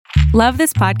Love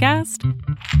this podcast?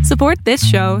 Support this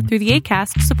show through the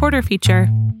Acast supporter feature.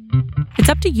 It's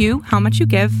up to you how much you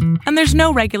give, and there's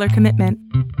no regular commitment.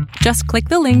 Just click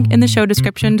the link in the show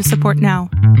description to support now.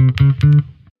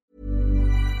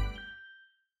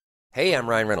 Hey, I'm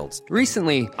Ryan Reynolds.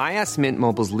 Recently, I asked Mint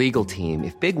Mobile's legal team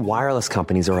if big wireless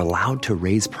companies are allowed to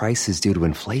raise prices due to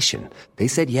inflation. They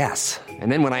said yes.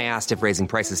 And then when I asked if raising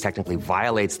prices technically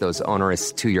violates those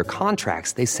onerous two-year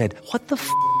contracts, they said, "What the f***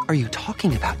 are you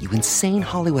talking about, you insane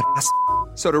Hollywood ass?"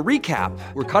 So to recap,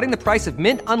 we're cutting the price of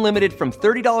Mint Unlimited from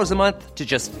 $30 a month to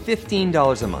just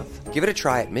 $15 a month. Give it a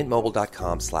try at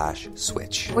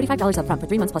mintmobile.com/switch. $45 up front for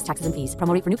 3 months plus taxes and fees.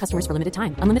 Promo rate for new customers for limited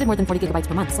time. Unlimited more than 40 gigabytes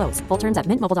per month. Slows full terms at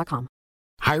mintmobile.com.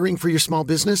 Hiring for your small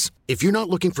business? If you're not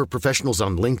looking for professionals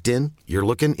on LinkedIn, you're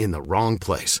looking in the wrong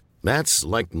place. That's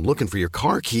like looking for your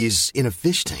car keys in a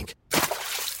fish tank.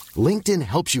 LinkedIn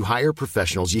helps you hire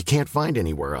professionals you can't find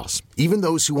anywhere else, even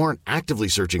those who aren't actively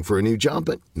searching for a new job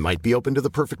but might be open to the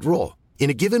perfect role. In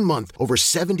a given month, over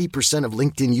 70% of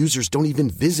LinkedIn users don't even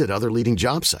visit other leading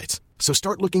job sites. So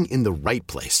start looking in the right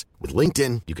place. With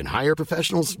LinkedIn, you can hire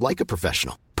professionals like a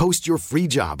professional. Post your free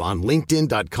job on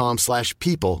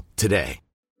linkedin.com/people today.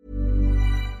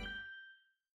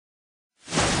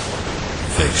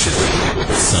 Fiction,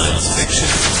 science fiction,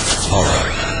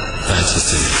 horror,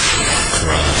 fantasy,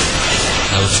 crime,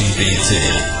 LGBT,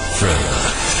 thriller.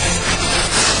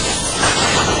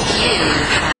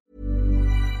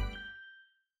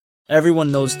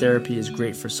 Everyone knows therapy is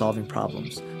great for solving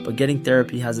problems, but getting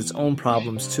therapy has its own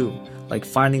problems too, like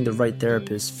finding the right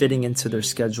therapist, fitting into their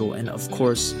schedule, and of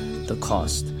course, the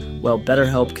cost. Well,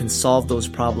 BetterHelp can solve those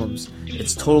problems.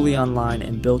 It's totally online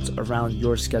and built around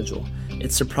your schedule.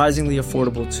 It's surprisingly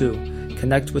affordable too.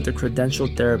 Connect with a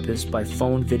credentialed therapist by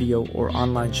phone, video, or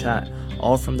online chat,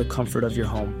 all from the comfort of your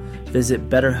home. Visit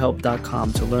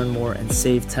BetterHelp.com to learn more and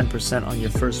save 10% on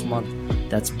your first month.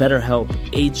 That's BetterHelp,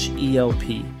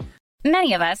 H-E-L-P.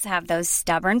 Many of us have those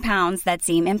stubborn pounds that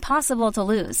seem impossible to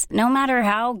lose, no matter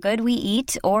how good we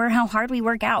eat or how hard we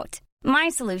work out. My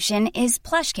solution is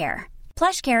PlushCare.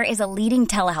 PlushCare is a leading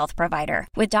telehealth provider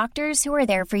with doctors who are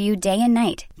there for you day and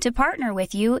night to partner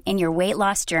with you in your weight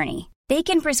loss journey. They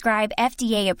can prescribe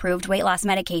FDA-approved weight loss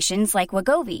medications like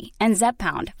Wegovy and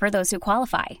Zepbound for those who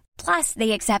qualify. Plus,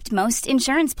 they accept most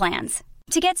insurance plans.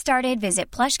 To get started, visit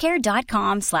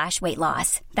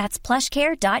plushcare.com/weightloss. That's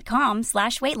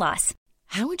plushcare.com/weightloss.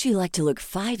 How would you like to look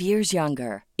 5 years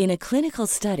younger? In a clinical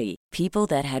study, people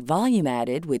that had volume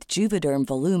added with Juvederm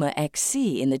Voluma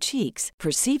XC in the cheeks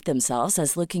perceived themselves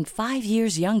as looking 5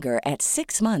 years younger at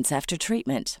 6 months after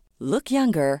treatment. Look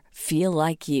younger, feel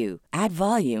like you. Add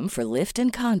volume for lift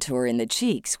and contour in the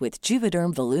cheeks with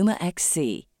Juvederm Voluma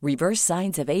XC. Reverse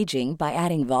signs of aging by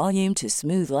adding volume to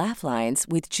smooth laugh lines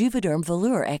with Juvederm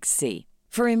Volure XC.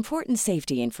 For important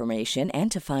safety information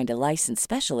and to find a licensed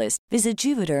specialist, visit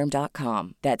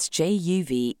Juvederm.com. That's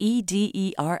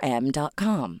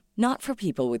JUVEDERM.com. Not for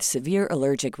people with severe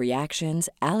allergic reactions,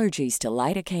 allergies to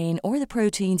lidocaine, or the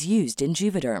proteins used in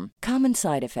Juvederm. Common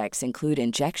side effects include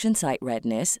injection site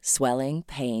redness, swelling,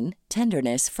 pain,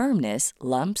 tenderness, firmness,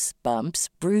 lumps, bumps,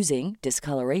 bruising,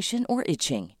 discoloration, or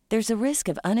itching. There's a risk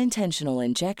of unintentional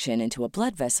injection into a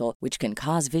blood vessel, which can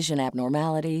cause vision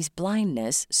abnormalities,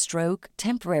 blindness, stroke,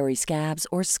 temporary scabs,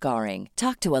 or scarring.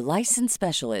 Talk to a licensed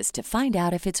specialist to find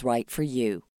out if it's right for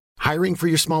you. Hiring for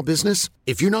your small business?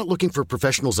 If you're not looking for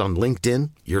professionals on LinkedIn,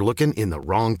 you're looking in the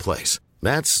wrong place.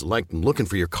 That's like looking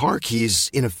for your car keys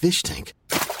in a fish tank.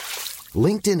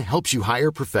 LinkedIn helps you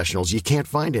hire professionals you can't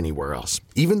find anywhere else,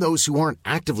 even those who aren't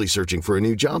actively searching for a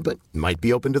new job but might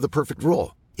be open to the perfect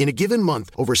role. In a given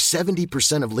month, over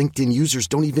 70% of LinkedIn users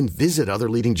don't even visit other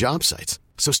leading job sites.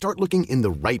 So start looking in the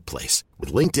right place.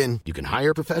 With LinkedIn, you can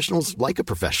hire professionals like a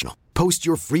professional. Post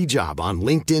your free job on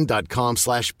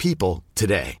linkedin.com/people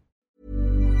today.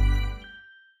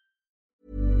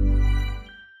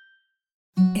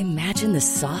 Imagine the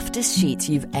softest sheets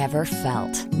you've ever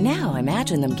felt. Now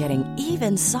imagine them getting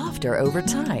even softer over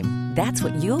time. That's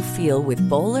what you'll feel with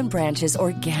Boll & Branch's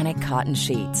organic cotton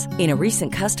sheets. In a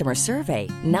recent customer survey,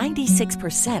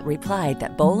 96% replied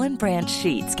that Boll & Branch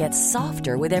sheets get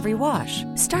softer with every wash.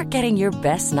 Start getting your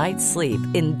best night's sleep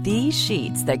in these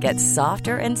sheets that get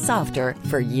softer and softer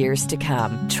for years to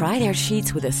come. Try their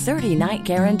sheets with a 30-night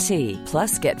guarantee.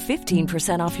 Plus, get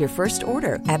 15% off your first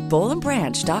order at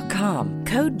bollandbranch.com.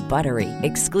 Code BUTTERY.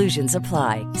 Exclusions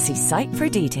apply. See site for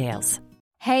details.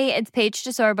 Hey, it's Paige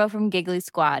DeSorbo from Giggly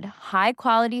Squad. High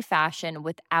quality fashion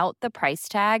without the price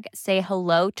tag. Say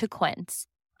hello to Quince.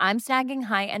 I'm snagging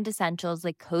high-end essentials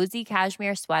like cozy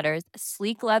cashmere sweaters,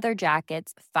 sleek leather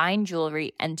jackets, fine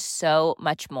jewelry, and so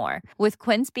much more. With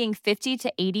Quince being 50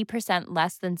 to 80%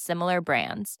 less than similar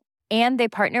brands. And they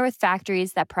partner with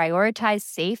factories that prioritize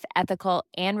safe, ethical,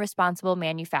 and responsible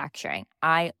manufacturing.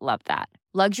 I love that.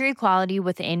 Luxury quality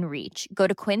within reach. Go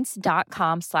to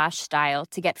quince.com/style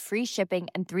to get free shipping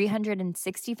and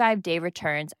 365-day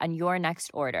returns on your next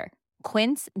order.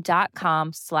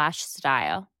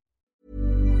 Quince.com/style.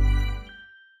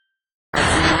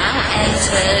 Now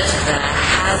entered the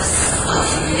House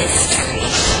of Mystery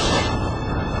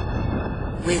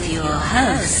with your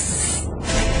hosts,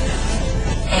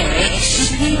 Eric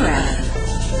Shapiro,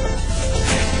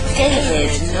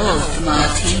 David North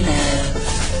Martino,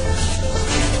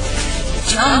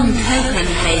 John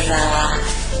Copenhaver,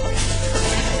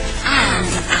 and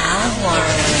Al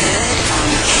Warren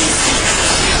on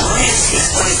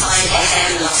 106.5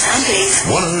 FM Los Angeles,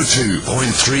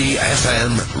 102.3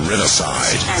 FM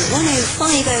Riverside, and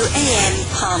 105.0 AM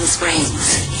Palm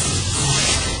Springs.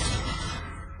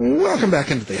 Welcome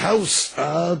back into the House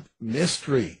of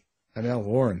Mystery. I'm Al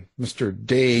Warren. Mr.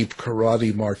 Dave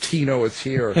Karate Martino is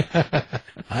here.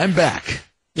 I'm back.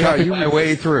 Yeah, you my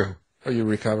way through. Are you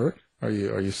recovered? Are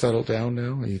you settled down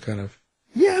now? Are you kind of?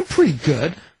 Yeah, I'm pretty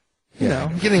good. You know,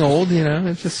 I'm getting old.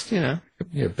 It's just a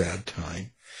bad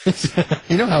time.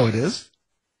 You know how it is.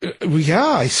 Yeah,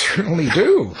 I certainly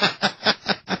do.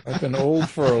 I've been old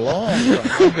for a long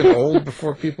time. I've been old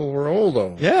before people were old.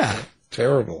 Oh, yeah.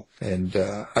 Terrible. And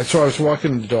so I was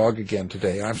walking the dog again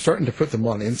today. I'm starting to put them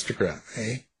on Instagram,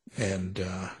 eh? And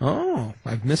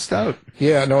I've missed out.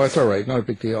 Yeah, no, it's all right. Not a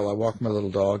big deal. I walk my little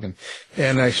dog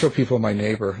and I show people my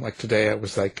neighbor. Like today, I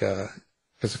was like,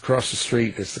 because across the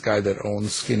street is the guy that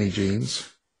owns Skinny Jeans.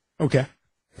 Okay.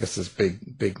 It's this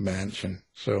big mansion.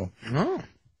 So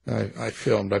I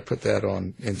filmed. I put that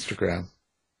on Instagram.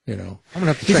 I'm gonna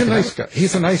have to check it out. He's a nice guy.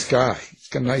 He's a nice guy. He's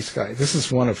a nice guy. This is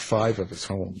one of 5 of his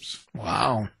homes.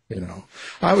 Wow.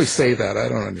 I always say that. I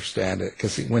don't understand it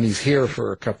because when he's here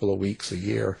for a couple of weeks a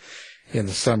year in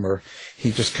the summer,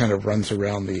 he just kind of runs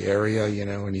around the area,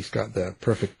 and he's got the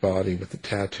perfect body with the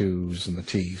tattoos and the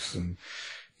teeth, and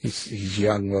he's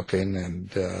young looking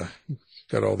and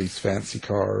got all these fancy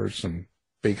cars and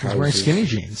big houses. He's wearing skinny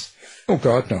jeans. Oh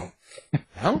God, no.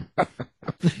 No?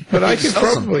 But I could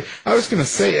probably, I was going to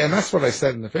say, and that's what I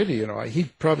said in the video,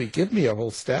 he'd probably give me a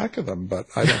whole stack of them, but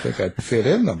I don't think I'd fit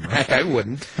in them. Right? I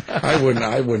wouldn't.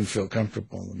 I wouldn't feel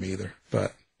comfortable in them either.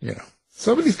 But,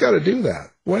 somebody's got to do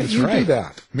that. Why don't you do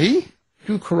that? Me?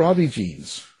 Do karate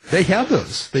jeans. They have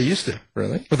those. They used to.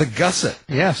 Really? With a gusset.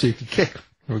 Yeah, so you could kick.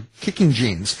 Or kicking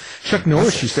jeans. Chuck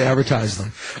Norris used to advertise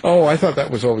them. Oh, I thought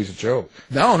that was always a joke.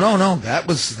 No. That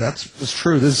was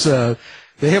true. This,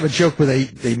 they have a joke where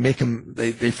they make them,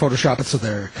 they Photoshop it so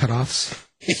they're cutoffs.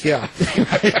 Yeah.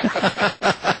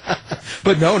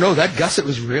 But no, that gusset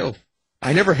was real.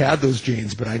 I never had those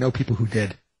jeans, but I know people who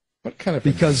did. What kind of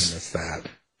name is that?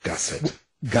 Gusset.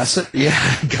 Gusset? Yeah,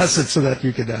 gusset so that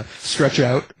you could stretch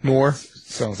out more.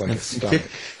 Sounds like a stomach.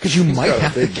 Because you might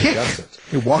have to kick.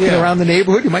 You're walking around the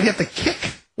neighborhood, you might have to kick.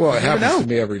 Well, it happens to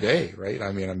me every day, right?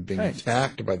 I mean, I'm being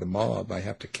attacked by the mob. I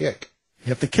have to kick. You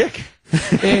have to kick.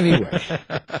 Anyway.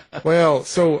 Well,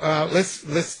 so let's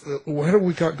what have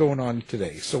we got going on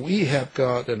today? So we have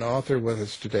got an author with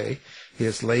us today.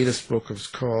 His latest book is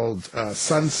called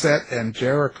Sunset and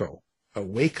Jericho, a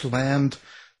Wakeland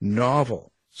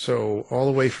novel. So all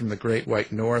the way from the Great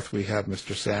White North, we have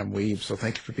Mr. Sam Wiebe. So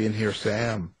thank you for being here,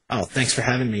 Sam. Oh, thanks for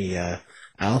having me,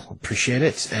 Al. Appreciate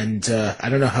it. And I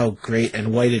don't know how great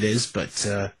and white it is, but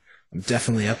I'm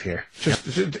definitely up here.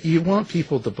 You want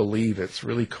people to believe it's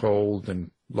really cold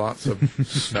and lots of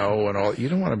snow and all. You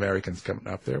don't want Americans coming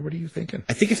up there. What are you thinking?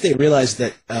 I think if they realized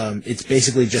that it's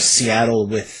basically just Seattle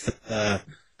with a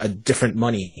different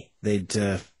money, they'd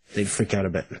freak out a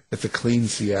bit. It's a clean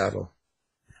Seattle.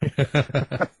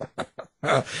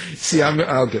 See,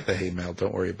 I'll get the hate mail.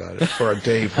 Don't worry about it. Or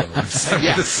Dave will.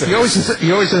 Yeah, he always says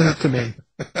it to me.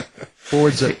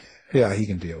 Forwards it. Yeah, he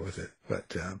can deal with it.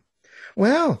 But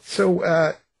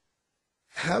so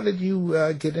how did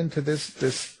you get into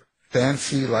this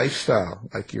fancy lifestyle?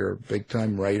 Like you're a big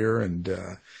time writer and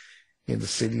in the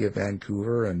city of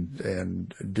Vancouver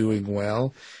and doing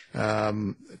well.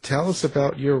 Tell us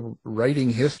about your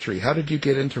writing history. How did you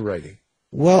get into writing?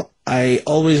 Well, I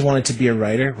always wanted to be a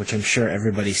writer, which I'm sure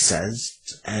everybody says.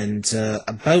 And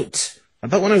about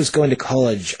when I was going to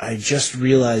college, I just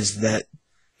realized that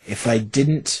if I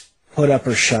didn't put up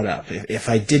or shut up, if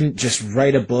I didn't just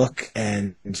write a book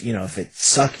and, if it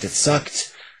sucked, it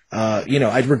sucked,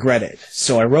 I'd regret it.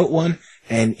 So I wrote one,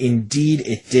 and indeed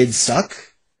it did suck.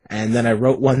 And then I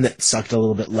wrote one that sucked a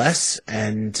little bit less,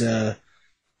 and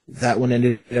that one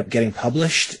ended up getting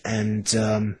published.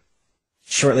 And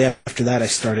shortly after that, I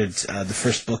started the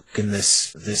first book in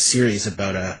this series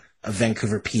about a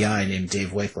Vancouver PI named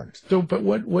Dave Wakeland. So, but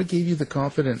what gave you the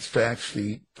confidence to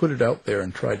actually put it out there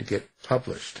and try to get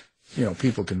published? You know,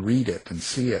 people can read it and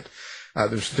see it.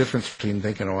 There's a difference between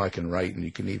thinking, oh, I can write, and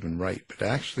you can even write, but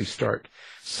actually start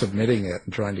submitting it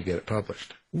and trying to get it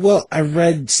published. Well, I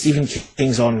read Stephen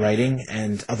King's On Writing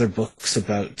and other books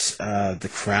about the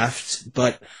craft,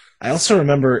 but I also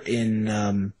remember in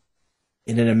an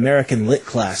American Lit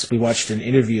class, we watched an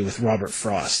interview with Robert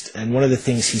Frost, and one of the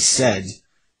things he said,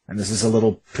 and this is a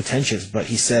little pretentious, but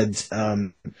he said,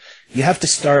 you have to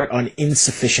start on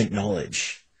insufficient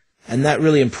knowledge. And that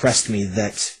really impressed me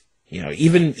that, you know,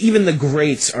 even the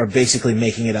greats are basically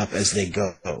making it up as they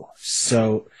go.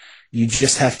 So you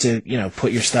just have to, you know,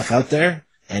 put your stuff out there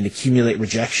and accumulate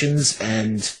rejections,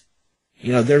 and,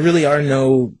 you know, there really are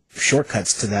no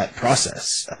shortcuts to that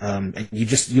process. And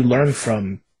you learn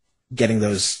from getting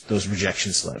those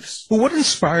rejection slips. Well, what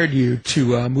inspired you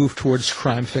to move towards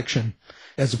crime fiction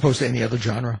as opposed to any other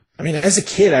genre? I mean, as a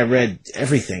kid, I read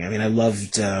everything. I mean, I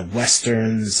loved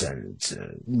westerns and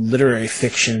literary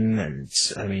fiction, and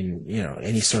I mean, you know,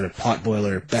 any sort of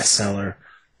potboiler bestseller.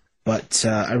 But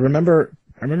I remember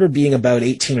being about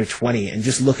 18 or 20 and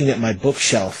just looking at my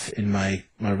bookshelf in my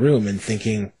room and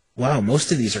thinking, wow,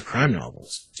 most of these are crime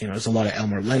novels. You know, there's a lot of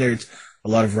Elmer Leonard, a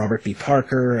lot of Robert B.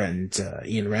 Parker and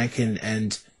Ian Rankin,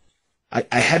 and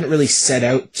I hadn't really set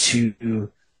out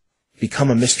to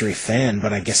become a mystery fan,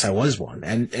 but I guess I was one.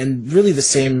 And really the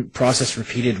same process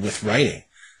repeated with writing.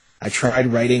 I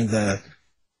tried writing the,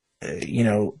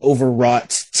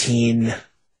 overwrought teen,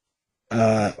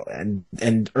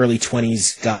 and early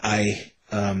 20s guy,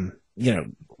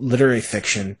 literary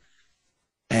fiction.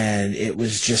 And it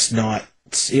was just not,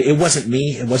 it wasn't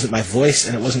me, it wasn't my voice,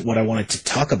 and it wasn't what I wanted to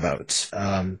talk about.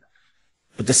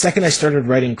 But the second I started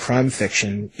writing crime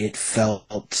fiction, it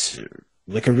felt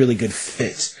like a really good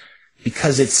fit.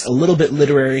 Because it's a little bit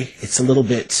literary, it's a little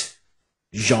bit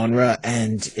genre,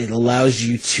 and it allows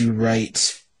you to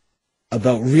write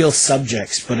about real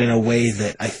subjects, but in a way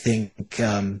that I think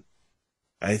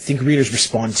readers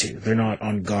respond to. They're not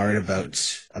on guard about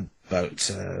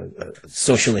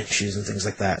social issues and things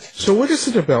like that. So, what is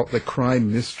it about the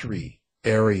crime mystery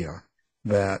area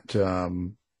that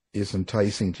is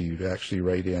enticing to you to actually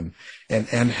write in,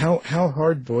 and how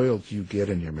hard boiled do you get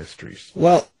in your mysteries?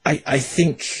 Well, I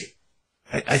think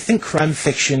crime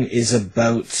fiction is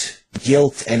about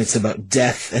guilt and it's about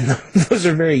death, and those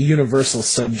are very universal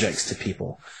subjects to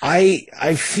people.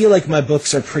 I feel like my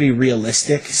books are pretty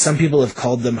realistic. Some people have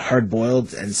called them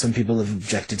hard-boiled, and some people have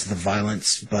objected to the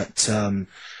violence, but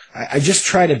I just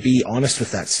try to be honest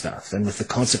with that stuff and with the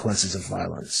consequences of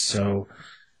violence. So,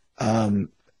 I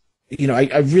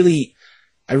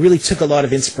really took a lot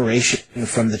of inspiration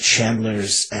from the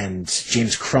Chandlers and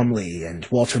James Crumley and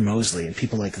Walter Mosley and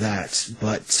people like that.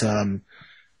 But,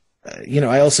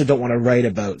 I also don't want to write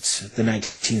about the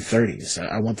 1930s.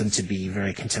 I want them to be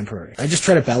very contemporary. I just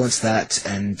try to balance that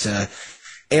and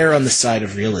err on the side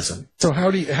of realism. So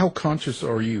how conscious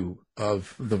are you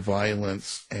of the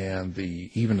violence and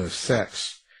even the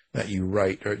sex that you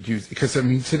write? Or do you, because I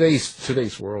mean,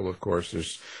 today's world, of course,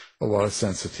 there's a lot of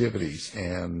sensitivities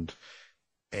and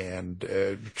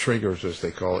triggers, as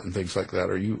they call it, and things like that.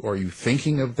 Are you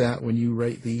thinking of that when you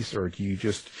write these, or do you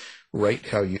just write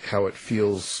how it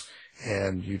feels,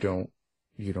 and you don't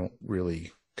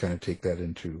really kind of take that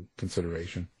into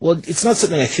consideration? Well, it's not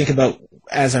something I think about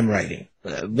as I'm writing.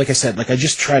 Like I said, I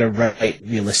just try to write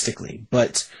realistically.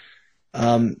 But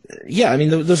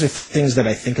those are things that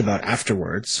I think about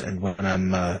afterwards, and when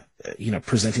I'm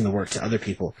presenting the work to other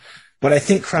people. But I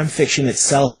think crime fiction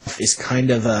itself is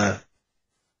kind of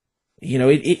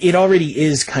it already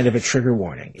is kind of a trigger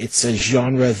warning. It's a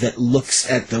genre that looks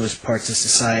at those parts of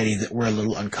society that we're a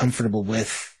little uncomfortable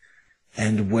with,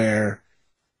 and where,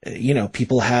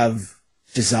 people have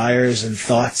desires and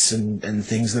thoughts and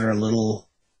things that are a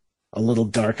little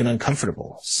dark and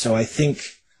uncomfortable. So I think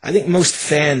most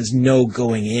fans know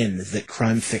going in that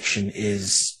crime fiction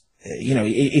is,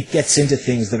 it gets into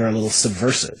things that are a little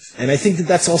subversive. And I think that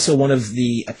that's also one of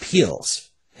the appeals,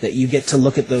 that you get to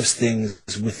look at those things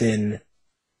within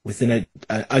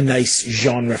a nice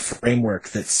genre framework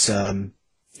that's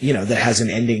that has an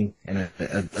ending and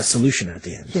a solution at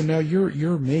the end. So now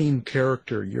your main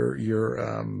character, your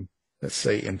let's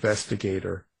say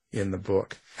investigator in the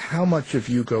book, how much of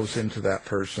you goes into that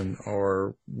person,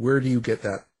 or where do you get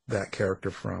that character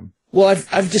from? Well,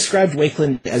 I've described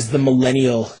Wakeland as the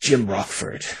millennial Jim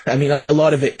Rockford. I mean, a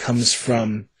lot of it comes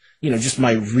from just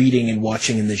my reading and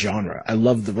watching in the genre. I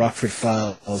love the Rockford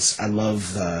Files. I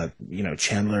love,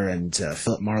 Chandler and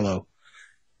Philip Marlowe.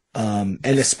 And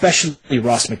especially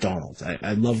Ross MacDonald.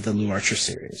 I love the Lou Archer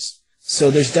series. So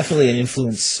there's definitely an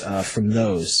influence from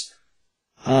those.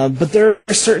 But there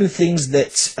are certain things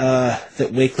that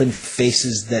Wakeland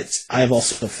faces that I've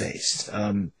also faced.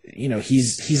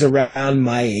 He's around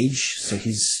my age, so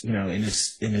he's, in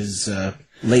his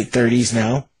late 30s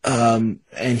now.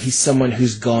 And he's someone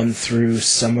who's gone through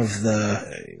some of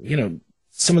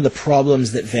the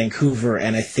problems that Vancouver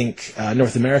and I think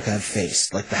North America have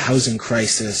faced, like the housing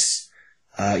crisis.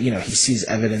 He sees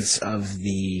evidence of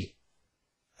the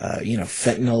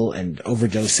fentanyl and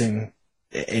overdosing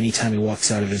anytime he walks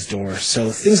out of his door.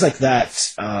 So things like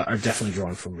that are definitely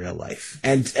drawn from real life.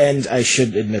 And I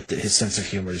should admit that his sense of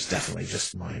humor is definitely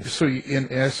just mine. So in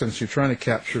essence, you're trying to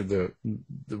capture the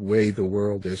way the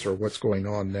world is, or what's going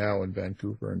on now in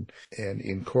Vancouver, and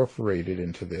incorporate it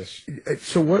into this.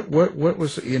 So what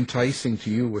was enticing to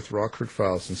you with Rockford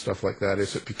Files and stuff like that?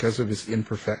 Is it because of his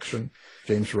imperfection,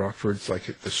 James Rockford's, like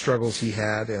the struggles he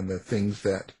had and the things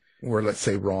that were, let's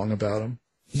say, wrong about him?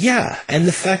 Yeah, and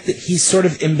the fact that he's sort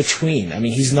of in between. I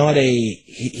mean, he's not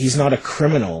a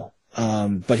criminal,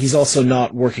 but he's also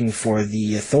not working for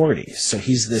the authorities. So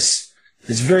he's this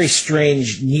very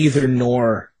strange neither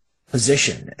nor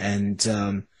position. And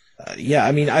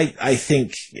I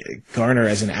think Garner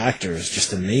as an actor is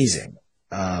just amazing.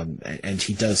 And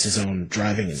he does his own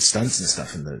driving and stunts and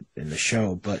stuff in the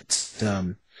show. But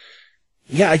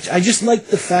I just like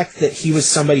the fact that he was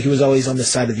somebody who was always on the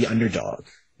side of the underdog.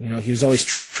 He was always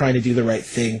trying to do the right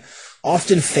thing,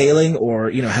 often failing or,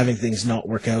 having things not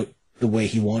work out the way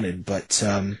he wanted. But,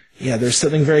 there's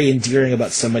something very endearing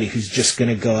about somebody who's just going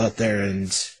to go out there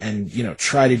and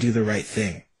try to do the right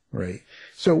thing. Right.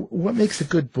 So what makes a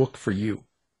good book for you?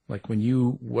 Like when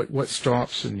what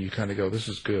stops and you kind of go, this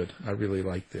is good. I really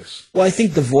like this. Well, I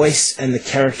think the voice and the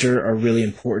character are really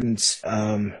important.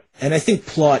 And I think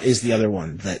plot is the other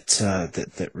one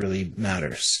that really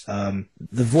matters.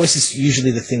 The voice is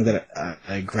usually the thing that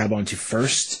I grab onto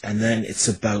first, and then it's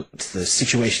about the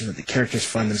situation that the characters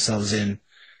find themselves in.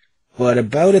 But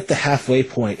about at the halfway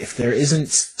point, if there isn't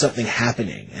something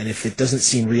happening, and if it doesn't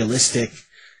seem realistic,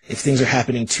 if things are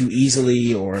happening too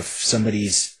easily, or if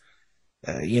somebody's,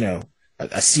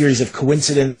 a series of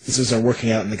coincidences are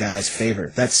working out in the guy's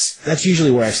favor, that's usually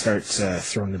where I start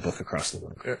throwing the book across the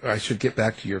room. I should get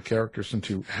back to your characters and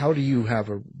to how do you have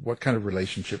what kind of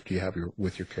relationship do you have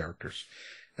with your characters?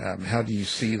 How do you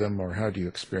see them, or how do you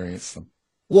experience them?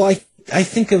 Well, I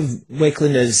think of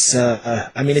Wakeland as,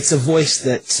 it's a voice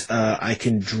that I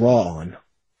can draw on,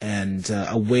 and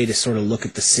a way to sort of look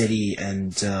at the city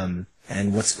and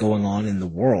what's going on in the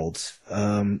world.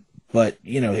 But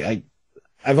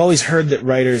I've always heard that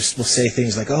writers will say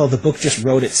things like, "Oh, the book just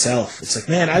wrote itself." It's like,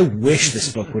 man, I wish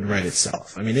this book would write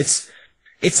itself. I mean, it's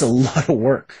a lot of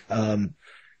work, and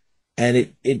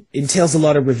it entails a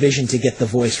lot of revision to get the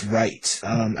voice right.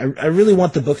 I really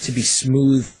want the book to be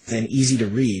smooth and easy to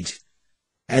read,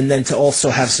 and then to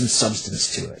also have some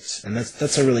substance to it. And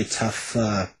that's a really tough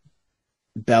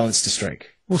balance to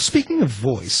strike. Well, speaking of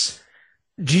voice,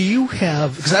 do you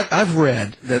have? Because I've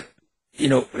read that,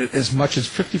 as much as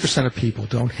 50% of people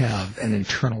don't have an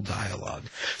internal dialogue.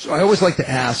 So I always like to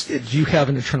ask, do you have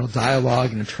an internal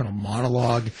dialogue, an internal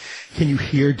monologue? Can you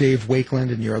hear Dave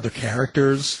Wakeland and your other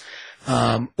characters?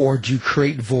 Or do you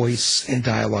create voice and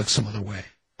dialogue some other way?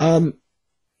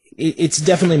 It's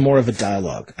definitely more of a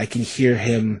dialogue. I can hear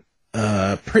him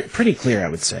pretty clear, I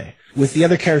would say. With the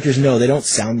other characters, no, they don't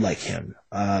sound like him.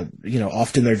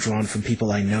 Often they're drawn from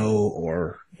people I know,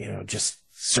 or, just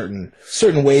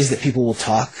certain ways that people will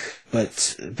talk,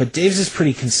 but Dave's is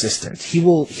pretty consistent. He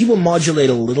will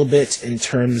modulate a little bit in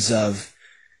terms of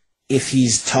if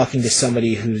he's talking to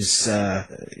somebody who's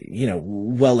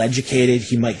well educated,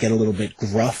 he might get a little bit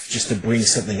gruff just to bring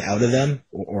something out of them,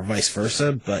 or vice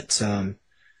versa. But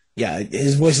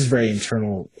his voice is very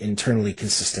internally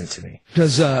consistent to me.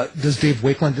 Does Dave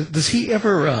Wakeland, does he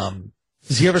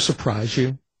ever surprise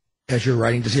you as you're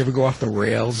writing? Does he ever go off the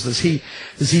rails? Does he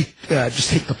just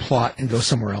take the plot and go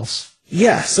somewhere else?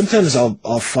 Yeah, sometimes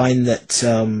I'll find that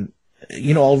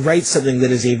I'll write something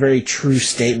that is a very true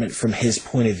statement from his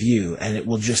point of view, and it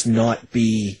will just not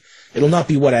be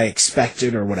what I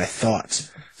expected or what I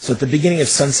thought. So at the beginning of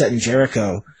Sunset and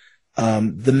Jericho,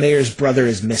 the mayor's brother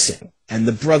is missing, and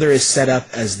the brother is set up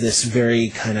as this very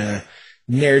kind of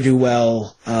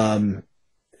ne'er-do-well, kind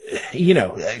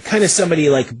of somebody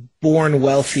like born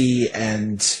wealthy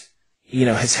and,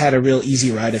 has had a real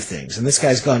easy ride of things. And this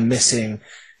guy's gone missing,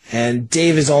 and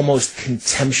Dave is almost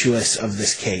contemptuous of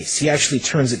this case. He actually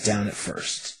turns it down at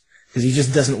first. because he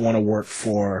just doesn't want to work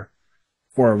for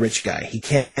a rich guy. He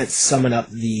can't summon up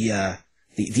the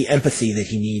empathy that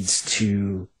he needs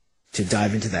to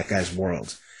dive into that guy's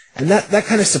world. And that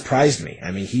kind of surprised me.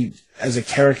 I mean, he, as a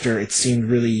character, it seemed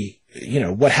really,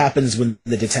 what happens when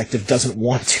the detective doesn't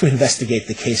want to investigate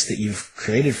the case that you've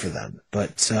created for them.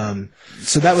 But,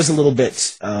 so that was a little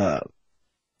bit,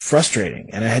 frustrating.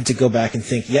 And I had to go back and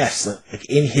think, yes, like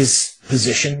in his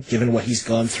position, given what he's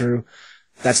gone through,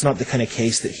 that's not the kind of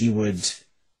case that he would,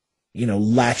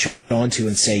 latch onto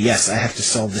and say, yes, I have to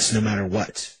solve this no matter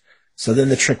what. So then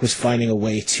the trick was finding a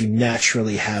way to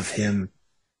naturally have him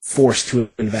forced to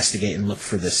investigate and look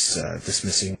for this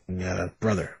missing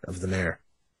brother of the mayor.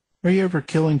 Are you ever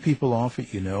killing people off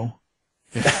that you know?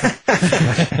 Do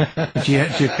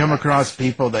you come across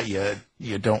people that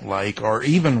you don't like, or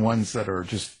even ones that are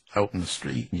just out in the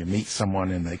street and you meet someone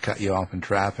and they cut you off in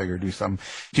traffic or do something?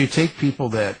 Do you take people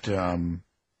that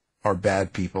are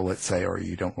bad people, let's say, or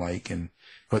you don't like, and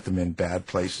put them in bad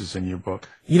places in your book?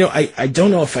 I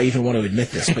don't know if I even want to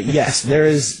admit this, but yes,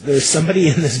 there's somebody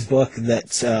in this book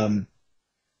that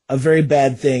a very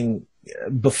bad thing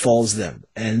befalls them.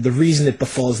 And the reason it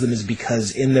befalls them is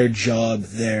because in their job,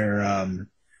 they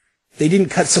didn't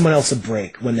cut someone else a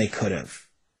break when they could have.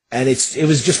 And it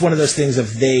was just one of those things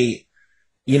of they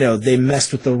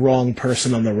messed with the wrong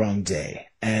person on the wrong day.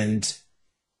 And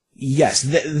yes,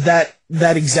 that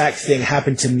exact thing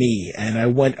happened to me, and I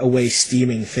went away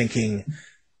steaming thinking,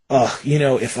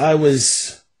 if I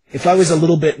was a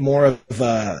little bit more of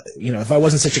if I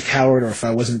wasn't such a coward, or if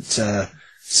I wasn't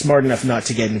smart enough not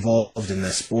to get involved in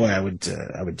this, boy, I would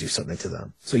do something to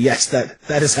them. So yes, that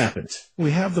has happened.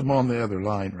 We have them on the other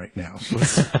line right now. So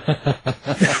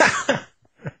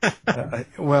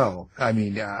well, I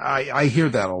mean, I hear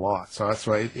that a lot. So that's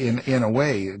why, in a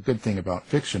way, a good thing about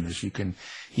fiction is you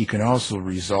can also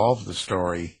resolve the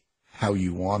story how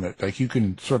you want it. Like, you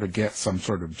can sort of get some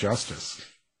sort of justice.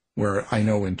 Where I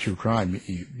know in true crime,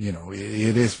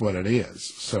 it is what it is.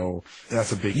 So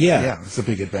that's a big, it's a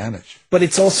big advantage. But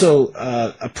it's also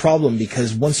a problem,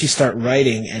 because once you start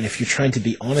writing, and if you're trying to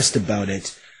be honest about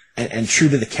it and true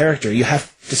to the character, you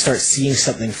have to start seeing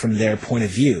something from their point of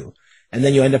view. And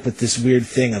then you end up with this weird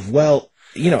thing of,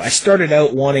 I started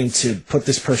out wanting to put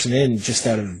this person in just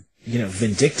out of,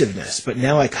 vindictiveness, but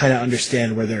now I kind of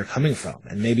understand where they're coming from.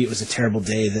 And maybe it was a terrible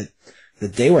day that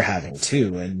they were having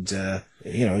too. And,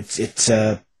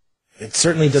 it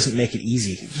certainly doesn't make it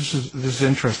easy. This is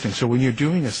interesting. So when you're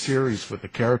doing a series with a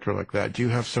character like that, do you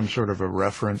have some sort of a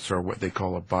reference, or what they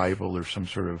call a Bible, or some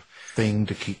sort of thing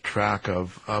to keep track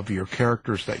of your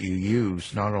characters that you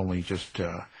use, not only just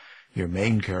your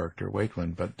main character,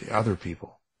 Wakeland, but the other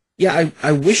people? Yeah,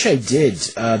 I wish I did.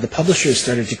 The publisher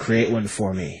started to create one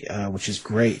for me, which is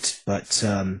great. But,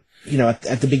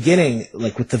 at the beginning,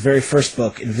 like with the very first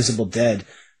book, Invisible Dead,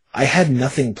 I had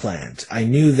nothing planned. I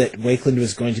knew that Wakeland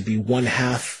was going to be one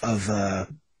half of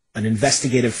an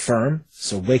investigative firm,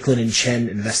 so Wakeland and Chen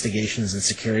Investigations and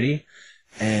Security,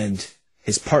 and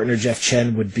his partner Jeff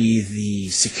Chen would be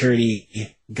the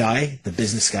security guy, the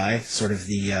business guy, sort of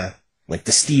the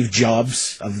Steve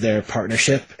Jobs of their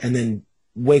partnership, and then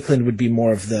Wakeland would be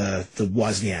more of the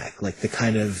Wozniak, like the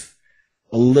kind of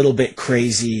a little bit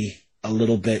crazy, a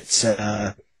little bit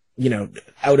out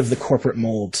of the corporate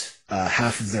mold.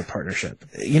 Half of their partnership.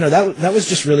 That was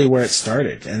just really where it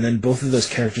started. And then both of those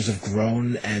characters have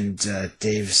grown, and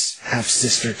Dave's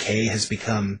half-sister, Kay, has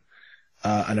become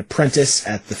an apprentice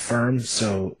at the firm.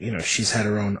 So, she's had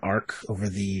her own arc over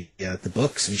the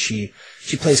books, and she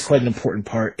plays quite an important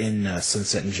part in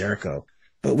Sunset and Jericho.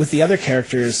 But with the other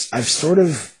characters, I've sort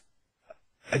of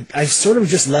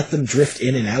just let them drift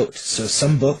in and out. So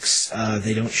some books,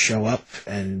 they don't show up,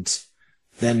 and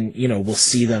then, we'll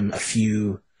see them a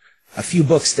few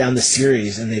books down the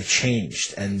series, and they've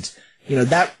changed. And,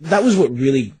 that was what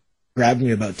really grabbed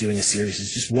me about doing a series,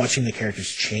 is just watching the characters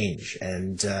change.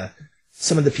 And,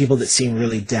 some of the people that seem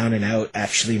really down and out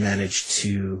actually manage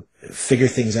to figure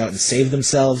things out and save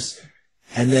themselves.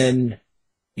 And then,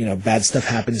 bad stuff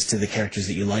happens to the characters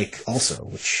that you like also,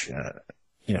 which,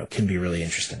 can be really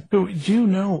interesting. So do you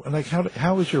know, like,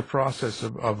 how is your process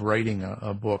of writing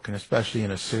a book, and especially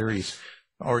in a series?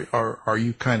 Are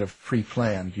you kind of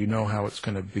pre-planned? You know how it's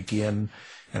going to begin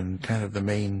and kind of the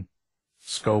main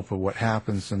scope of what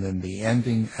happens, and then the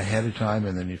ending ahead of time,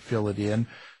 and then you fill it in?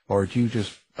 Or do you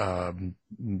just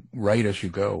write as you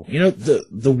go?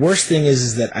 The worst thing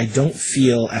is that I don't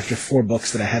feel after 4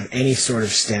 books that I have any sort of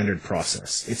standard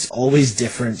process. It's always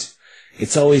different.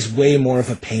 It's always way more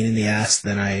of a pain in the ass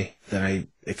than I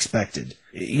expected.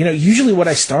 Usually what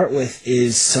I start with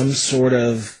is some sort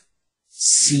of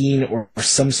scene or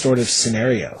some sort of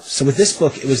scenario. So with this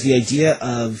book, it was the idea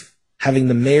of having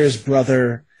the mayor's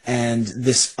brother and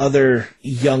this other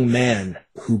young man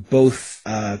who both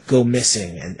go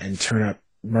missing and turn up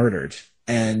murdered.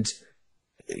 And,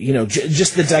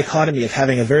 just the dichotomy of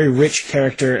having a very rich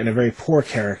character and a very poor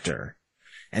character,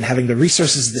 and having the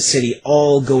resources of the city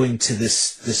all going to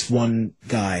this one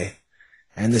guy,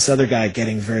 and this other guy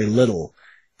getting very little,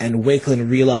 and Wakeland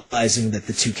realizing that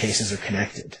the two cases are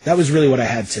connected. That was really what I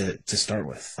had to start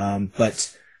with.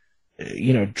 But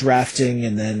drafting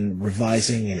and then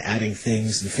revising and adding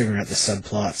things and figuring out the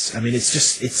subplots. I mean,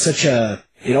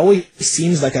 it always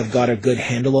seems like I've got a good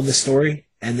handle on the story,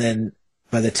 and then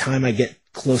by the time I get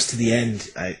close to the end,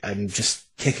 I'm just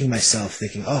kicking myself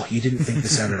thinking, oh, you didn't think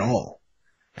this out at all.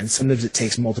 And sometimes it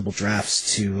takes multiple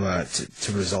drafts to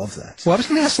resolve that. Well, I was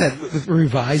going to ask that with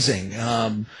revising.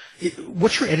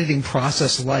 What's your editing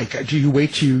process like? Do you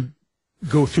wait to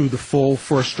go through the full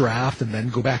first draft and then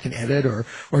go back and edit,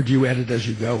 or do you edit as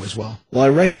you go as well? Well, I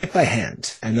write by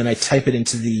hand, and then I type it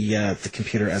into the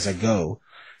computer as I go.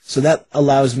 So that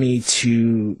allows me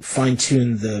to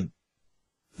fine-tune the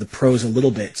prose a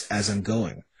little bit as I'm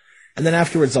going. And then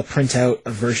afterwards, I'll print out a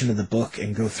version of the book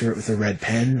and go through it with a red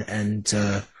pen and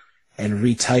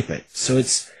retype it. So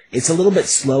it's a little bit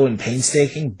slow and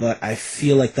painstaking, but I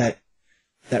feel like that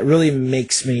really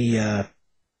makes me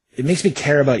it makes me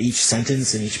care about each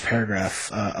sentence and each paragraph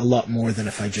a lot more than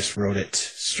if I just wrote it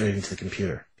straight into the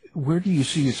computer. Where do you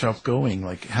see yourself going?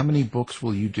 Like, how many books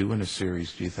will you do in a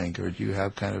series, do you think? Or do you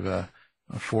have kind of a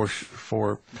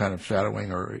four kind of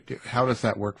shadowing, or how does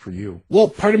that work for you? Well,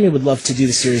 part of me would love to do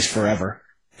the series forever,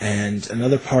 and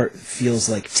another part feels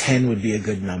like 10 would be a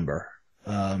good number.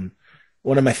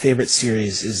 One of my favorite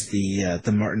series is the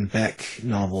Martin Beck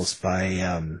novels by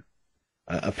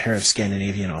a pair of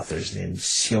Scandinavian authors named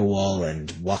Sjöwall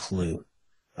and Waklu.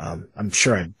 I'm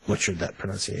sure I butchered that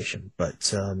pronunciation,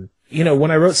 but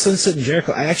when I wrote Sunset and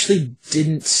Jericho, I actually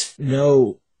didn't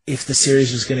know if the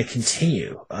series was going to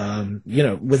continue.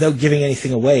 Without giving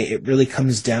anything away, it really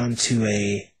comes down to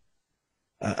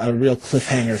a real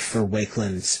cliffhanger for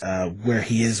Wakeland, where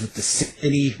he is with the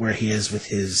city, where he is with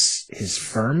his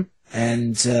firm.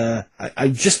 And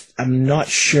I'm not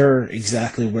sure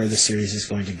exactly where the series is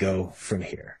going to go from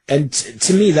here. And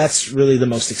to me, that's really the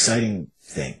most exciting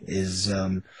thing is,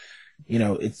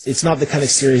 it's not the kind of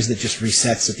series that just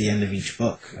resets at the end of each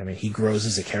book. I mean, he grows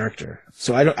as a character.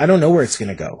 So I don't know where it's going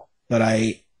to go, but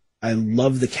I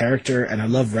love the character and I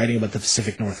love writing about the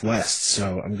Pacific Northwest.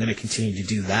 So I'm going to continue to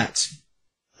do that,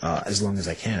 as long as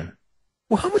I can.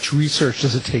 Well, how much research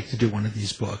does it take to do one of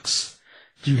these books?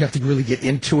 Do you have to really get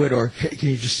into it, or can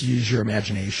you just use your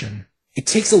imagination? It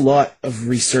takes a lot of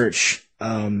research,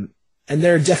 and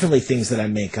there are definitely things that I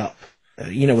make up.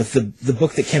 With the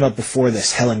book that came out before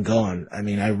this, Hell and Gone, I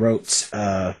mean, I wrote,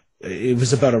 it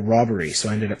was about a robbery, so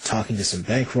I ended up talking to some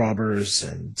bank robbers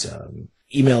and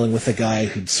emailing with a guy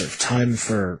who'd served time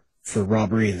for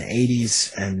robbery in the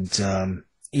 80s, and,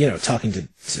 talking to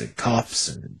cops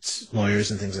and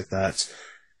lawyers and things like that.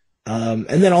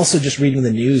 And then also just reading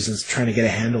the news and trying to get a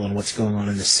handle on what's going on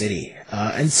in the city.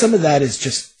 And some of that is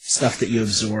just stuff that you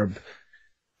absorb,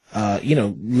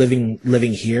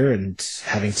 living here and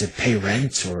having to pay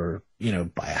rent or,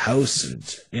 buy a house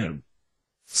and,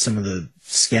 some of the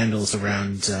scandals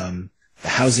around, the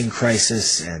housing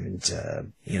crisis and,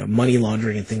 money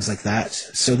laundering and things like that.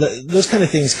 So those kind of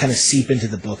things kind of seep into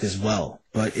the book as well.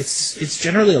 But it's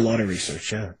generally a lot of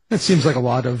research, yeah. It seems like a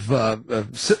lot of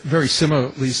very similar,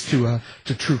 at least, to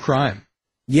true crime.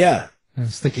 Yeah. I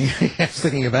was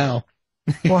thinking of Al.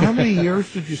 Well, how many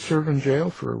years did you serve in jail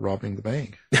for robbing the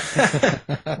bank?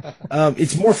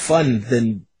 It's more fun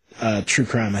than true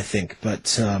crime, I think.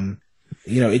 But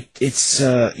it's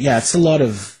a lot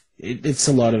of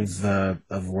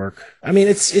work. I mean,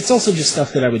 it's also just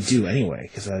stuff that I would do anyway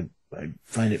because I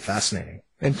find it fascinating.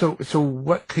 And so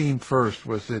what came first?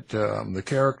 Was it the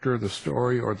character, the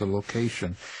story, or the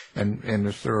location? And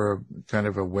is there a kind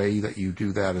of a way that you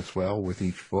do that as well with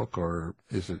each book, or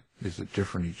is it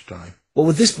different each time? Well,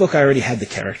 with this book, I already had the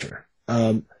character,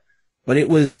 but it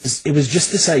was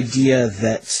just this idea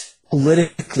that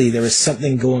politically there was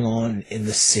something going on in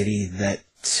the city that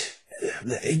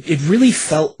it really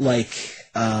felt like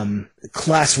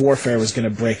class warfare was going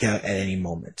to break out at any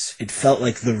moment. It felt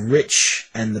like the rich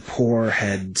and the poor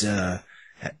had,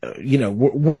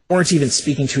 weren't even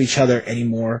speaking to each other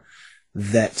anymore.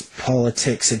 That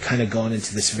politics had kind of gone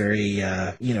into this very,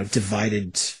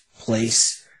 divided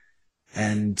place.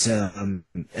 And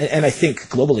I think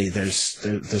globally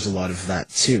there's a lot of that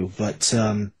too. But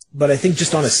I think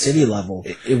just on a city level,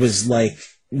 it was like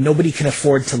nobody can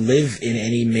afford to live in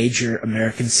any major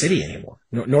American city anymore,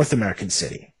 North American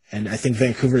city. And I think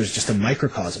Vancouver is just a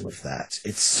microcosm of that.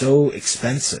 It's so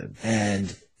expensive,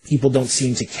 and people don't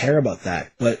seem to care about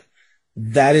that. But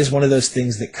that is one of those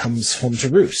things that comes home to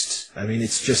roost. I mean,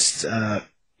 it's just,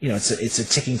 it's a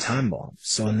ticking time bomb.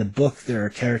 So in the book, there are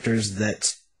characters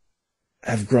that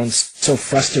have grown so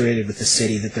frustrated with the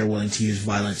city that they're willing to use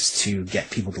violence to get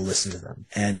people to listen to them.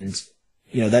 And,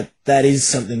 that is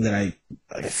something that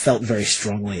I felt very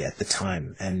strongly at the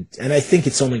time. And I think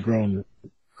it's only grown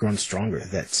stronger,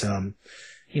 that,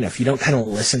 if you don't kind of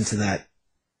listen to that,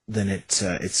 then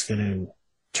it's going to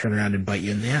turn around and bite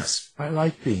you in the ass. I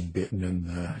like being bitten in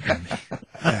the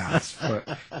ass, but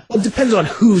well, it depends on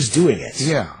who's doing it.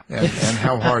 Yeah, and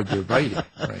how hard they're biting,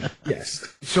 right? Yes.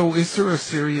 So is there a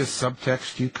serious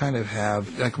subtext you kind of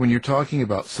have, like when you're talking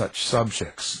about such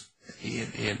subjects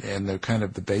in the kind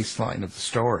of the baseline of the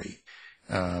story,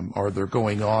 or they're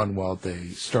going on while the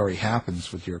story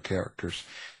happens with your characters,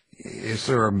 is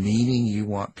there a meaning you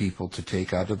want people to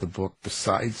take out of the book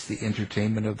besides the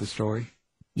entertainment of the story?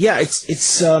 Yeah,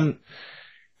 it's a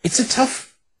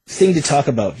tough thing to talk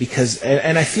about because,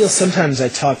 and I feel sometimes I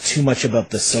talk too much about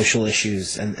the social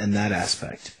issues and that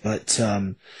aspect. But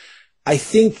I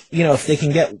think, if they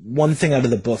can get one thing out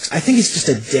of the books, I think it's just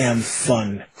a damn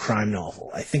fun crime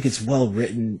novel. I think it's well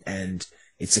written and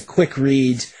it's a quick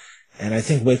read, and I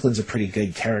think Wakeland's a pretty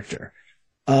good character.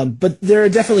 But there are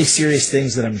definitely serious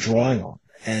things that I'm drawing on,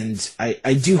 and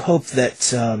I do hope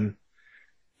that.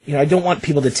 I don't want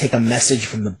people to take a message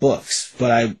from the books,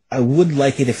 but I would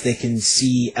like it if they can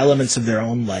see elements of their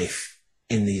own life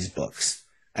in these books.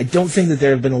 I don't think that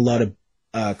there have been a lot of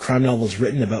crime novels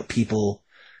written about people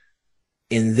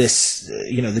in this,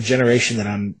 the generation that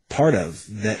I'm part of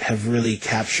that have really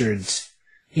captured,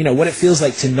 what it feels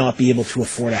like to not be able to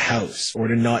afford a house or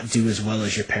to not do as well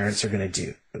as your parents are going to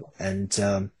do.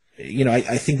 And,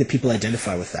 I think that people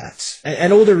identify with that.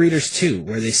 And older readers, too,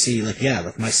 where they see, like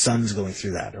my son's going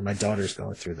through that or my daughter's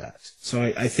going through that. So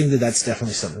I think that that's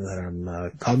definitely something that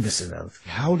I'm cognizant of.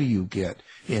 How do you get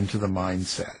into the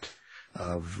mindset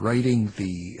of writing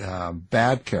the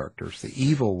bad characters, the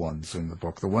evil ones in the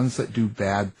book, the ones that do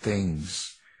bad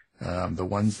things, the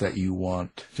ones that you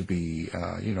want to be,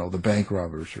 the bank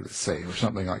robbers, or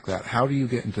something like that? How do you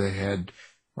get into the head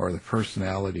or the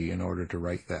personality in order to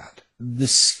write that? The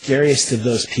scariest of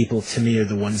those people to me are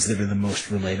the ones that are the most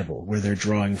relatable, where they're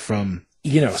drawing from,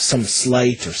 some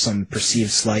slight or some perceived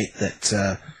slight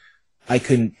that I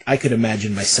could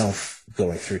imagine myself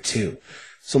going through too.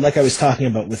 So like I was talking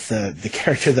about with the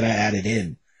character that I added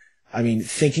in, I mean,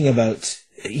 thinking about,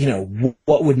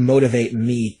 what would motivate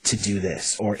me to do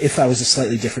this? Or if I was a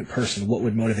slightly different person, what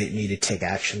would motivate me to take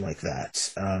action like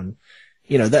that?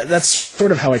 That's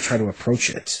sort of how I try to approach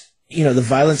it. The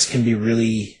violence can be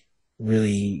really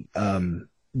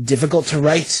difficult to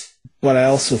write, but I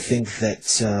also think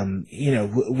that,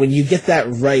 when you get that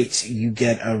right, you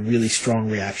get a really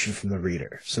strong reaction from the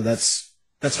reader. So that's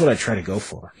what I try to go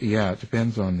for. Yeah, it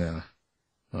depends on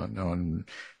on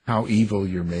how evil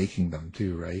you're making them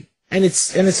too, right? And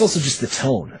it's also just the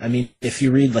tone. I mean, if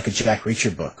you read like a Jack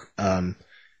Reacher book,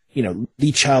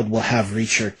 Lee Child will have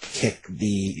Reacher kick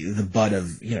the butt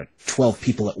of, 12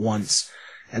 people at once,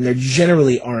 and there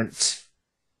generally aren't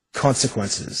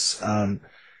consequences. In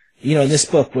this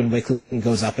book, when Wakeland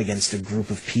goes up against a group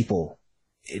of people,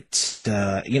 he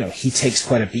takes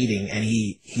quite a beating, and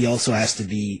he also has to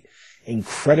be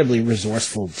incredibly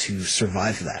resourceful to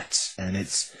survive that. And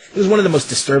it was one of the most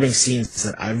disturbing scenes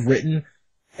that I've written,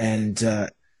 and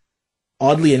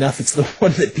oddly enough, it's the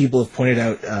one that people have pointed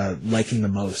out liking the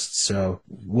most. So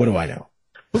what do I know?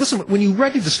 Well, listen, when you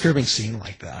write a disturbing scene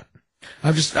like that,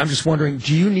 I'm just wondering,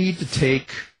 do you need to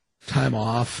take time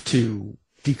off to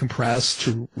decompress,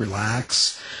 to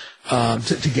relax,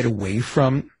 to get away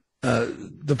from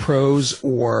the prose,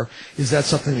 or is that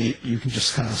something that you can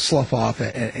just kind of slough off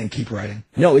and keep writing?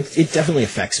 No, it definitely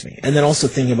affects me. And then also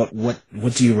thinking about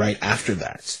what do you write after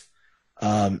that?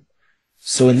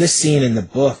 So in this scene in the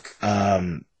book,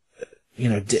 Dave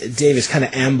is kind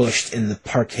of ambushed in the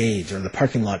parkade or the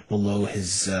parking lot below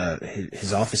his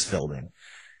office building,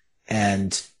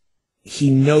 and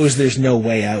he knows there's no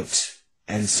way out,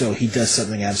 and so he does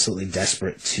something absolutely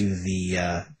desperate to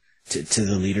the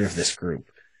leader of this group,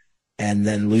 and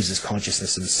then loses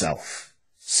consciousness himself.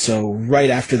 So right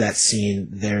after that scene,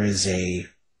 there is a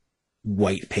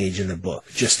white page in the book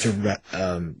just to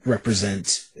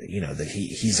represent, that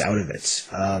he's out of it.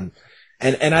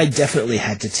 And I definitely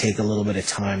had to take a little bit of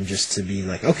time just to be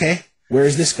like, okay, where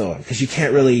is this going? Because you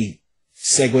can't really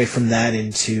segue from that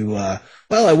into,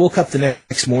 well, I woke up the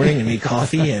next morning and made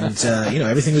coffee and,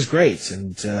 everything was great.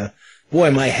 And,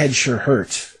 boy, my head sure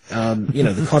hurt.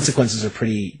 The consequences are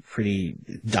pretty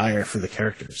dire for the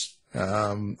characters.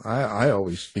 I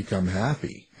always become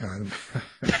happy. I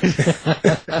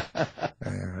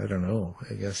don't know,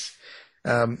 I guess.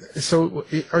 So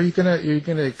are you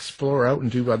gonna explore out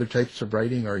and do other types of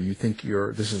writing, or you think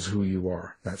this is who you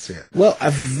are? That's it. Well,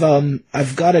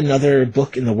 I've got another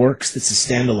book in the works that's a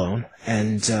standalone,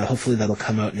 and hopefully that'll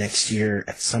come out next year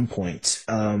at some point.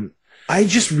 I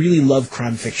just really love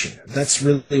crime fiction. That's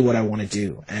really what I want to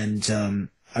do, and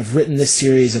I've written this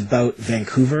series about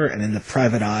Vancouver and in the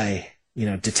private eye,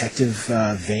 detective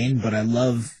vein, but I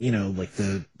love like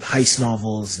the heist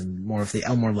novels and more of the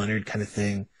Elmore Leonard kind of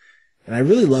thing. And I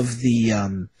really love the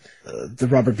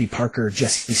Robert B. Parker,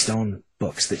 Jesse Stone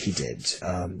books that he did,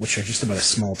 which are just about a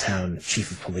small town chief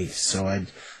of police. So I'd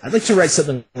like to write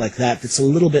something like that that's a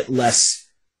little bit less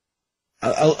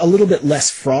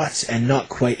fraught and not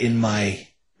quite in my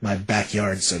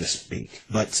backyard, so to speak.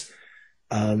 But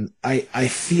I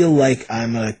feel like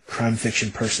I'm a crime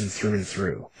fiction person through and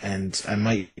through, and I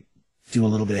might do a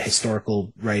little bit of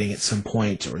historical writing at some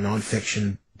point or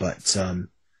nonfiction, but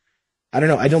I don't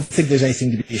know. I don't think there's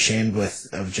anything to be ashamed with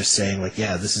of just saying, like,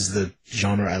 yeah, this is the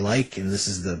genre I like, and this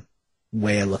is the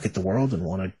way I look at the world and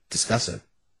want to discuss it.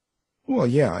 Well,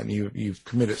 yeah, and you've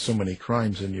committed so many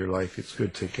crimes in your life, it's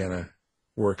good to kind of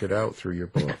work it out through your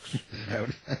books.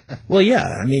 Well, yeah,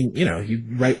 I mean, you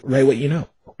write what you know.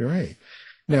 You're right.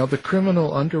 Now, the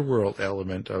criminal underworld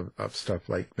element of stuff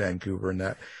like Vancouver and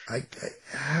that,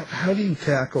 how do you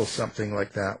tackle something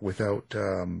like that without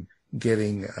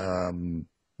getting...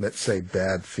 let's say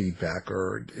bad feedback,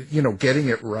 or, getting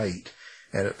it right,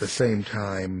 and at the same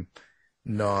time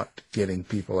not getting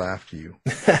people after you?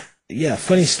 Yeah,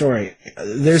 funny story.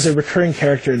 There's a recurring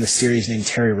character in the series named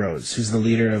Terry Rose, who's the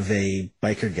leader of a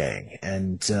biker gang.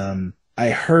 And I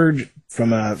heard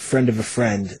from a friend of a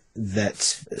friend that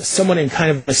someone in kind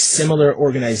of a similar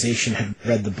organization had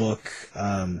read the book,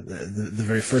 the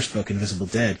very first book, Invisible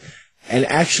Dead, and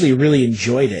actually really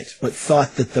enjoyed it, but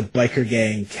thought that the biker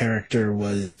gang character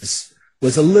was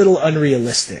a little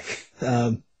unrealistic.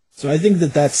 So I think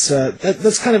that's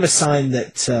kind of a sign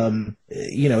that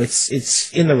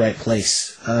it's in the right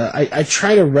place. I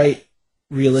try to write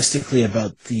realistically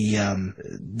about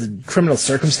the criminal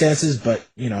circumstances, but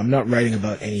I'm not writing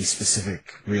about any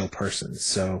specific real person.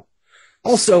 So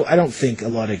also, I don't think a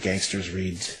lot of gangsters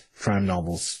read crime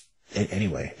novels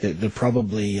anyway. They're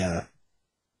probably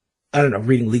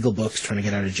reading legal books, trying to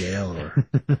get out of jail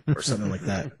or something like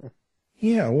that.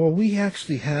 Yeah, well, we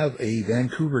actually have a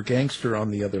Vancouver gangster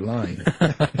on the other line.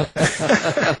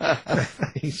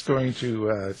 He's going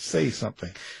to say something.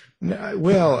 No,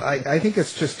 well, I think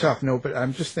it's just tough. No, but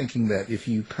I'm just thinking that if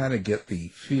you kind of get the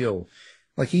feel,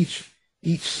 like each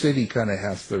city kind of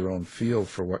has their own feel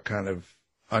for what kind of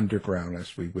underground,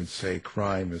 as we would say,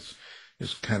 crime is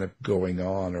kind of going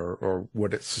on, or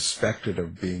what it's suspected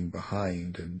of being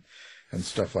behind, and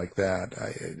stuff like that.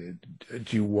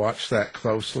 Do you watch that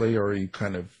closely, or are you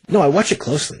kind of... No, I watch it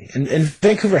closely. And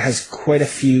Vancouver has quite a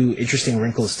few interesting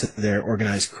wrinkles to their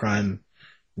organized crime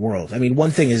world. I mean,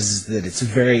 one thing is that it's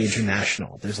very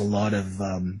international. There's a lot of,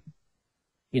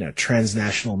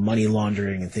 transnational money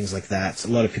laundering and things like that. So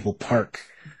a lot of people park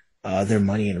their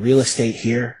money in real estate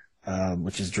here,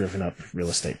 which has driven up real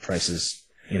estate prices,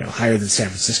 higher than San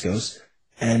Francisco's.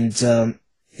 And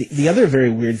the other very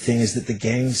weird thing is that the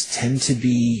gangs tend to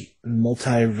be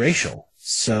multiracial.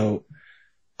 So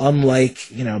unlike,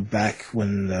 back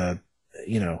when the,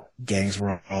 gangs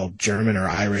were all German or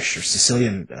Irish or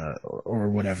Sicilian or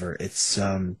whatever, it's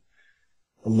a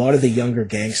lot of the younger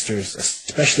gangsters,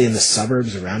 especially in the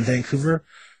suburbs around Vancouver,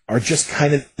 are just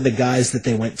kind of the guys that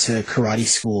they went to karate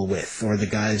school with, or the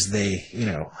guys they,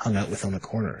 hung out with on the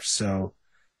corner. So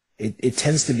it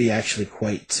tends to be actually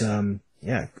quite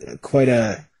quite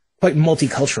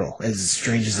multicultural, as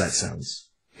strange as that sounds.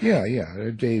 Yeah.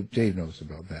 Dave knows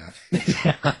about that.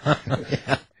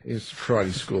 Yeah. He's a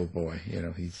karate school boy.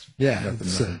 He's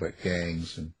nothing but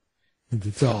gangs, and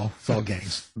it's all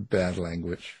gangs. Bad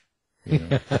language.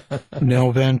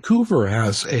 Now, Vancouver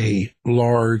has a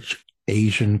large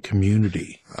Asian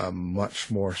community. Much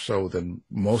more so than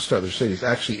most other cities.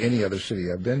 Actually, any other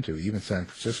city I've been to, even San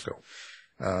Francisco.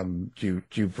 Do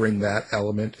you bring that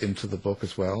element into the book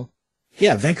as well?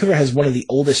 Yeah, Vancouver has one of the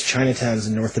oldest Chinatowns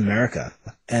in North America,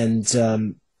 and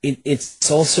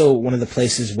it's also one of the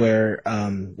places where,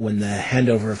 when the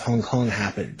handover of Hong Kong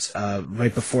happened,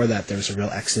 right before that, there was a real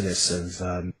exodus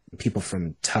of people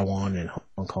from Taiwan and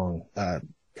Hong Kong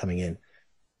coming in,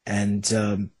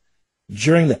 and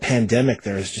during the pandemic,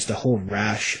 there was just a whole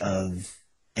rash of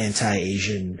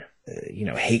anti-Asian,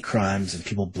 hate crimes and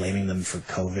people blaming them for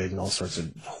COVID and all sorts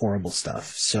of horrible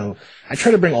stuff. So I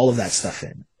try to bring all of that stuff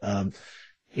in.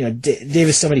 Dave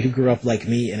is somebody who grew up like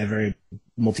me in a very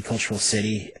multicultural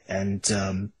city, and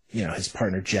his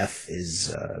partner Jeff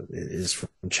is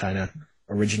from China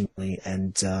originally,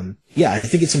 and I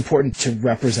think it's important to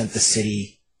represent the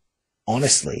city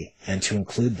honestly and to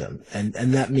include them,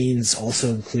 and that means also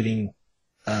including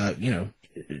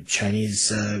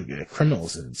Chinese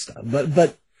criminals and stuff.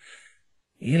 But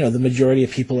the majority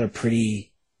of people are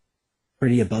pretty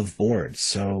above board,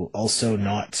 so also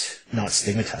not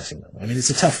stigmatizing them. I mean, it's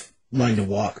a tough line to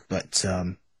walk, but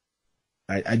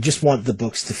I just want the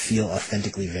books to feel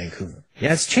authentically Vancouver.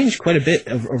 Yeah, it's changed quite a bit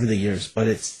over the years, but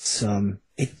it's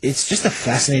just a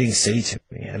fascinating city to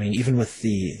me. I mean, even with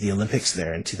the Olympics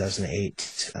there in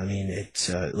 2008, I mean, it's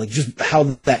just how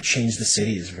that changed the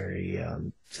city is very.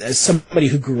 As somebody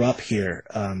who grew up here,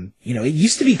 it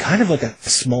used to be kind of like a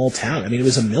small town. I mean, it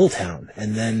was a mill town,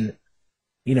 and then,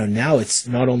 now it's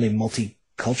not only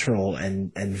multicultural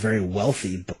and very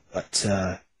wealthy, but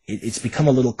it's become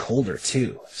a little colder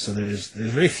too. So there's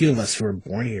very few of us who are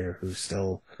born here who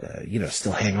still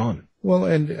hang on. Well,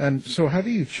 and so how do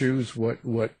you choose what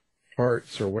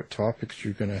parts or what topics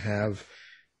you're going to have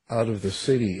out of the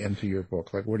city into your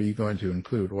book? Like, what are you going to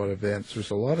include? What events?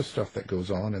 There's a lot of stuff that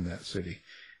goes on in that city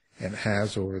and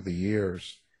has over the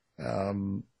years.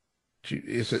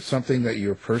 Is it something that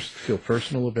you feel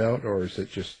personal about, or is it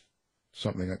just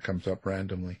something that comes up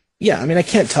randomly? Yeah, I mean, I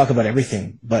can't talk about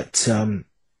everything, but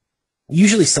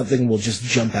usually something will just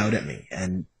jump out at me.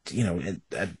 And,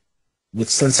 with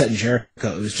Sunset and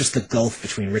Jericho, it was just the gulf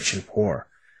between rich and poor.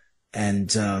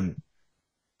 And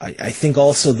I think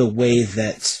also the way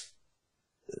that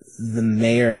the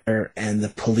mayor and the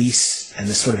police and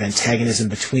the sort of antagonism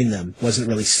between them wasn't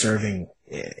really serving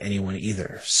anyone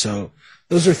either. So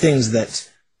those are things that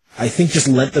I think just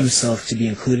lent themselves to be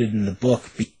included in the book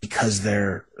because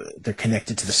they're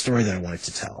connected to the story that I wanted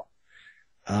to tell.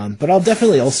 But I'll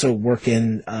definitely also work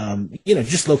in,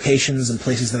 just locations and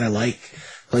places that I like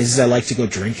to go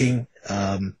drinking,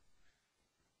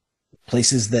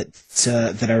 places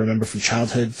that I remember from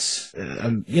childhood.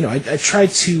 I try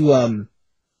to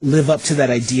live up to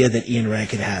that idea that Ian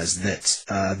Rankin has, that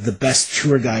the best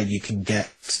tour guide you can get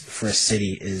for a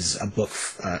city is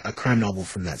a crime novel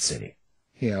from that city.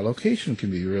 Yeah, location can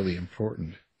be really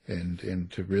important, and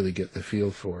to really get the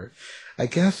feel for it. I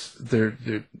guess there's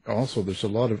a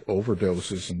lot of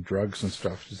overdoses and drugs and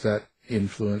stuff. Does that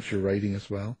influence your writing as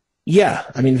well? Yeah,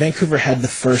 I mean, Vancouver had the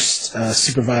first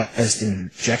supervised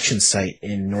injection site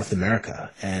in North America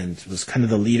and was kind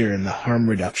of the leader in the harm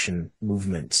reduction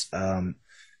movement.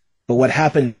 But what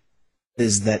happened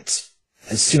is that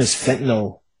as soon as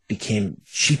fentanyl became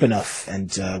cheap enough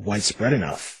and widespread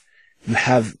enough, you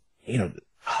have,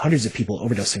 hundreds of people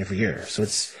overdosing every year. So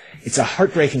it's a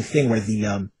heartbreaking thing where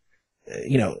the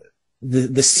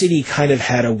city kind of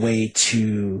had a way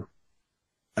to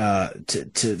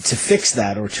fix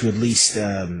that, or to at least,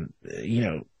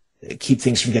 keep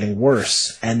things from getting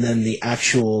worse. And then the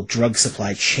actual drug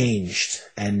supply changed,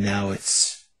 and now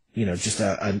it's, just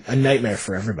a nightmare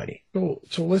for everybody.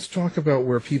 So let's talk about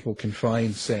where people can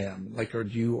find Sam. Like, are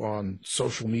you on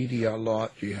social media a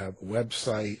lot? Do you have a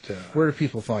website? Where do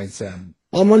people find Sam?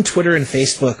 Well, I'm on Twitter and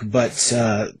Facebook, but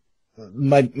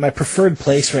my preferred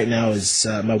place right now is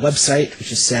my website,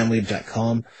 which is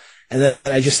samwiebe.com. And then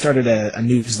I just started a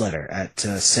newsletter at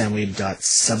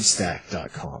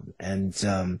samwiebe.substack.com.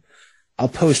 And I'll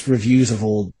post reviews of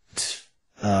old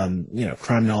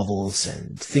crime novels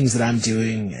and things that I'm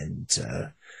doing, and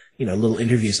little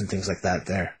interviews and things like that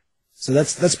there. So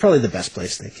that's probably the best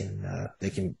place they can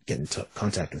get in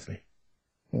contact with me.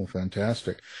 Oh,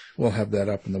 fantastic. We'll have that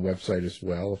up on the website as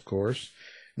well, of course.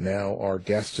 Now, our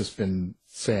guest has been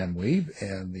Sam Wiebe,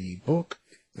 and the book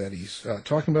that he's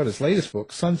talking about, his latest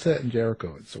book, Sunset and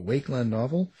Jericho. It's a Wakeland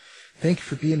novel. Thank you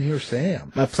for being here,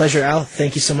 Sam. My pleasure, Al.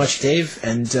 Thank you so much, Dave,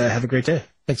 and have a great day.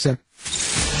 Thanks, Sam.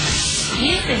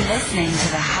 You've been listening to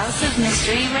the House of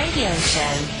Mystery radio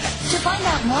show. To find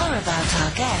out more about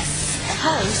our guests,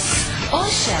 hosts, or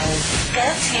shows, go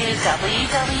to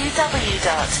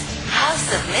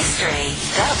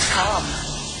www.houseofmystery.com.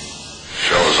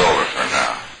 Show's over for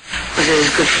now. Was it as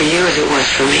good for you as it was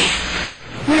for me?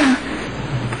 Yeah.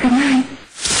 Good night.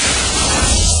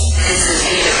 This has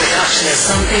been a production of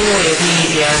Something Weird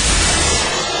Media.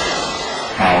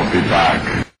 I'll be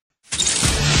back.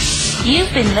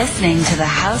 You've been listening to the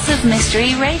House of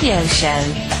Mystery radio show.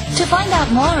 To find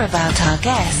out more about our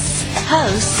guests,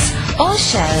 hosts, or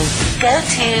shows, go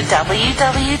to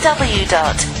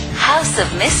www.houseofmystery.com.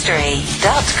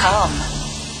 houseofmystery.com.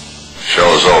 Show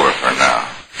is over for now.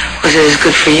 Was it as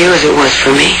good for you as it was for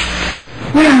me?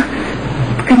 Well,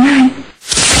 good night.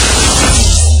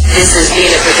 This has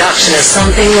been a production of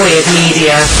Something Weird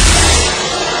Media.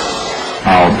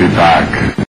 I'll be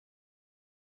back.